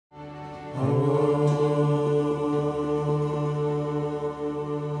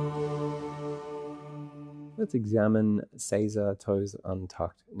Let's examine Seiza toes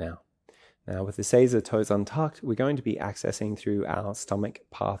untucked now. Now with the Seiza toes untucked, we're going to be accessing through our stomach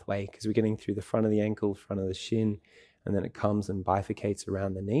pathway because we're getting through the front of the ankle, front of the shin, and then it comes and bifurcates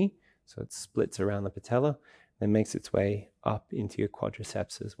around the knee. So it splits around the patella, then makes its way up into your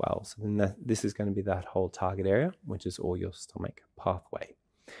quadriceps as well. So then this is going to be that whole target area, which is all your stomach pathway.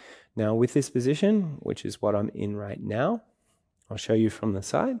 Now with this position, which is what I'm in right now, I'll show you from the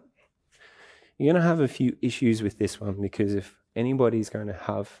side. You're going to have a few issues with this one because if anybody's going to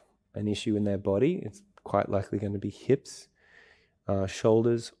have an issue in their body, it's quite likely going to be hips,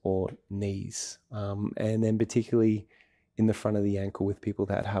 shoulders, or knees. And then particularly in the front of the ankle with people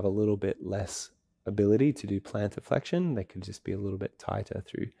that have a little bit less ability to do plantar flexion, they could just be a little bit tighter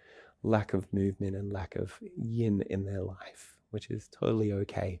through lack of movement and lack of yin in their life, which is totally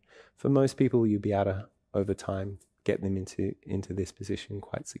okay. For most people, you'll be able to, over time, get them into this position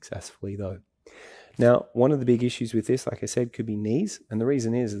quite successfully though. Now, one of the big issues with this, like I said, could be knees. And the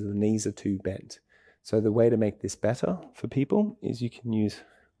reason is the knees are too bent. So the way to make this better for people is you can use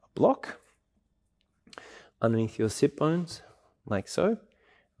a block underneath your sit bones, like so.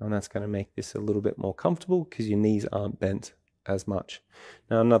 And that's going to make this a little bit more comfortable because your knees aren't bent as much.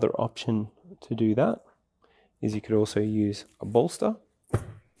 Now, another option to do that is you could also use a bolster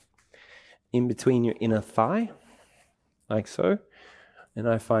in between your inner thigh, like so. And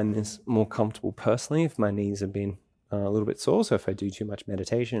I find this more comfortable personally if my knees have been a little bit sore. So if I do too much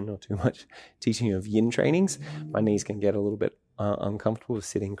meditation or too much teaching of yin trainings, my knees can get a little bit uncomfortable with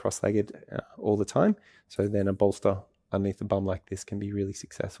sitting cross-legged all the time. So then a bolster underneath the bum like this can be really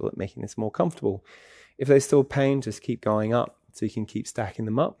successful at making this more comfortable. If there's still pain, just keep going up so you can keep stacking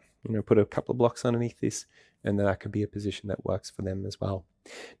them up. You know, put a couple of blocks underneath this, and that could be a position that works for them as well.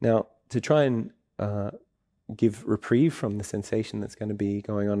 Now, to try and give reprieve from the sensation that's going to be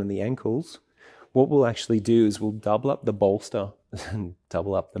going on in the ankles, what we'll actually do is we'll double up the bolster and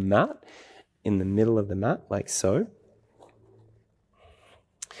double up the mat in the middle of the mat, like so.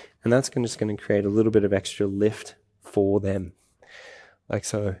 And that's just going to create a little bit of extra lift for them, like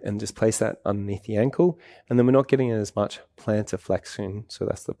so, and just place that underneath the ankle. And then we're not getting as much plantar flexion, so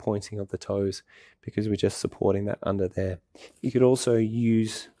that's the pointing of the toes, because we're just supporting that under there. You could also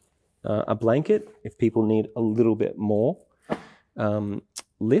use a blanket if people need a little bit more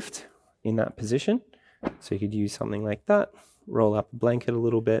lift in that position. So you could use something like that, roll up a blanket a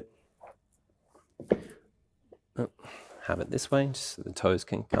little bit, have it this way just so the toes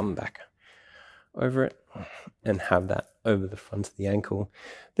can come back over it and have that over the front of the ankle.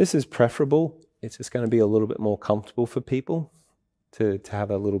 This is preferable. It's just going to be a little bit more comfortable for people to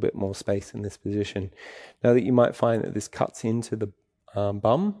have a little bit more space in this position. Now that you might find that this cuts into the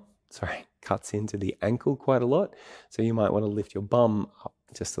cuts into the ankle quite a lot. So you might want to lift your bum up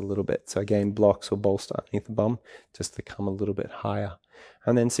just a little bit. So again, blocks or bolster underneath the bum just to come a little bit higher.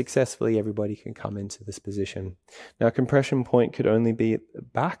 And then successfully everybody can come into this position. Now compression point could only be at the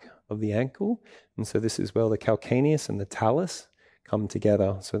back of the ankle. And so this is where the calcaneus and the talus come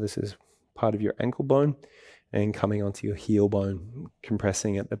together. So this is part of your ankle bone and coming onto your heel bone,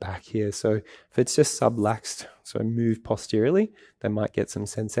 compressing at the back here. So if it's just subluxed, so move posteriorly, they might get some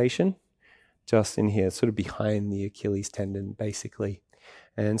sensation just in here, sort of behind the Achilles tendon, basically.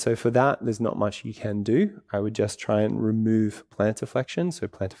 And so for that, there's not much you can do. I would just try and remove plantar flexion. So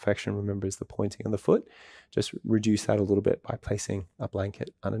plantar flexion, remember, is the pointing of the foot. Just reduce that a little bit by placing a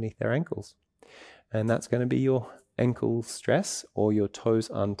blanket underneath their ankles. And that's going to be your ankle stress or your toes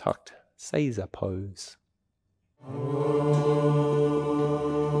untucked Seiza pose.